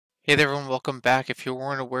Hey there everyone, welcome back. If you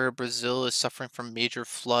weren't aware, Brazil is suffering from major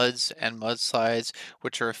floods and mudslides,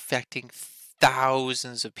 which are affecting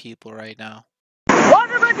thousands of people right now.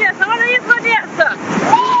 Olha, Vanessa, olha isso, Vanessa!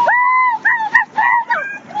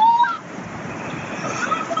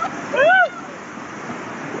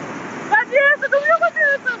 Vanessa, tu viu,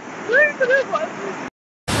 Vanessa? Muito nervosa.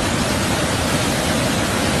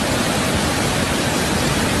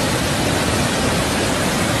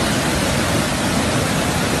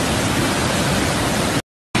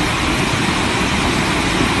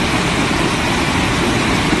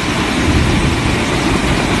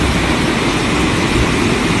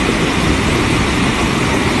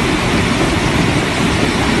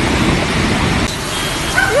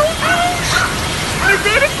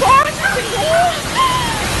 Misericórdia, Senhor!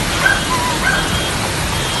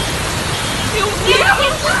 Meu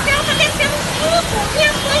Deus do céu, tá descendo tudo!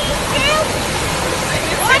 Minha mãe do céu!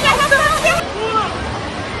 Olha ela bateu!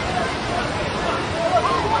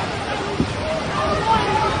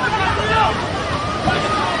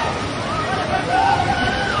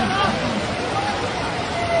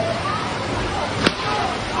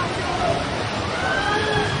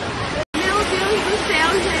 Meu Deus do céu,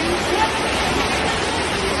 gente!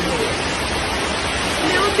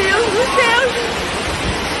 Meu Deus do céu, gente!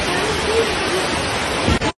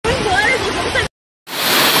 Vamos embora, gente! Vamos sair.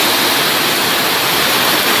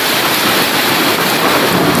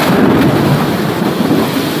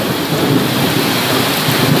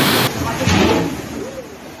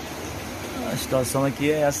 A situação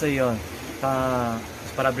aqui é essa aí, ó. Tá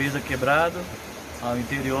os para-brisa quebrado, o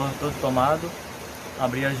interior todo tomado.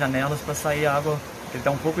 Abrir as janelas para sair água. Ele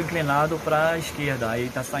tá um pouco inclinado para a esquerda. Aí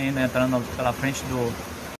tá saindo, entrando pela frente do.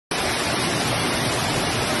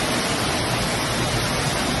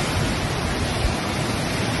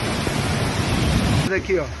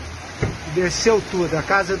 Aqui, ó, desceu tudo, a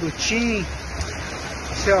casa do Tim,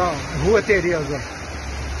 isso é a Rua Tereza.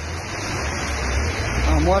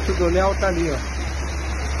 A moto do Léo tá ali, ó. Ó,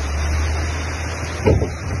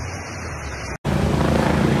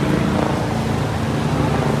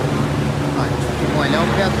 tive que molhar o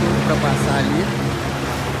pé todo pra passar ali.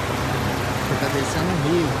 Porque tá descendo um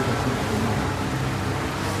rio por aqui.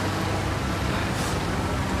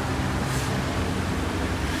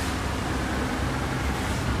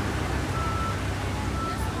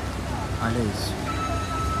 Olha isso.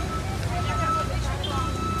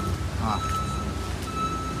 Ó.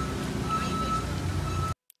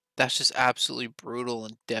 That's just absolutely brutal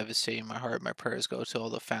and devastating. My heart and my prayers go to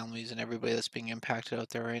all the families and everybody that's being impacted out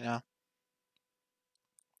there right now.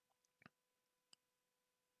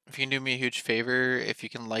 If you can do me a huge favor, if you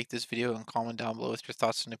can like this video and comment down below with your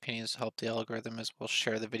thoughts and opinions to help the algorithm as well,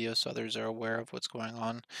 share the video so others are aware of what's going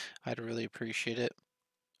on. I'd really appreciate it.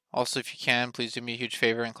 Also, if you can, please do me a huge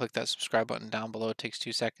favor and click that subscribe button down below. It takes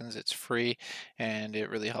 2 seconds. It's free, and it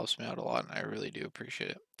really helps me out a lot, and I really do appreciate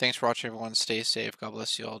it. Thanks for watching, everyone. Stay safe. God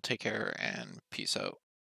bless you all. Take care, and peace out.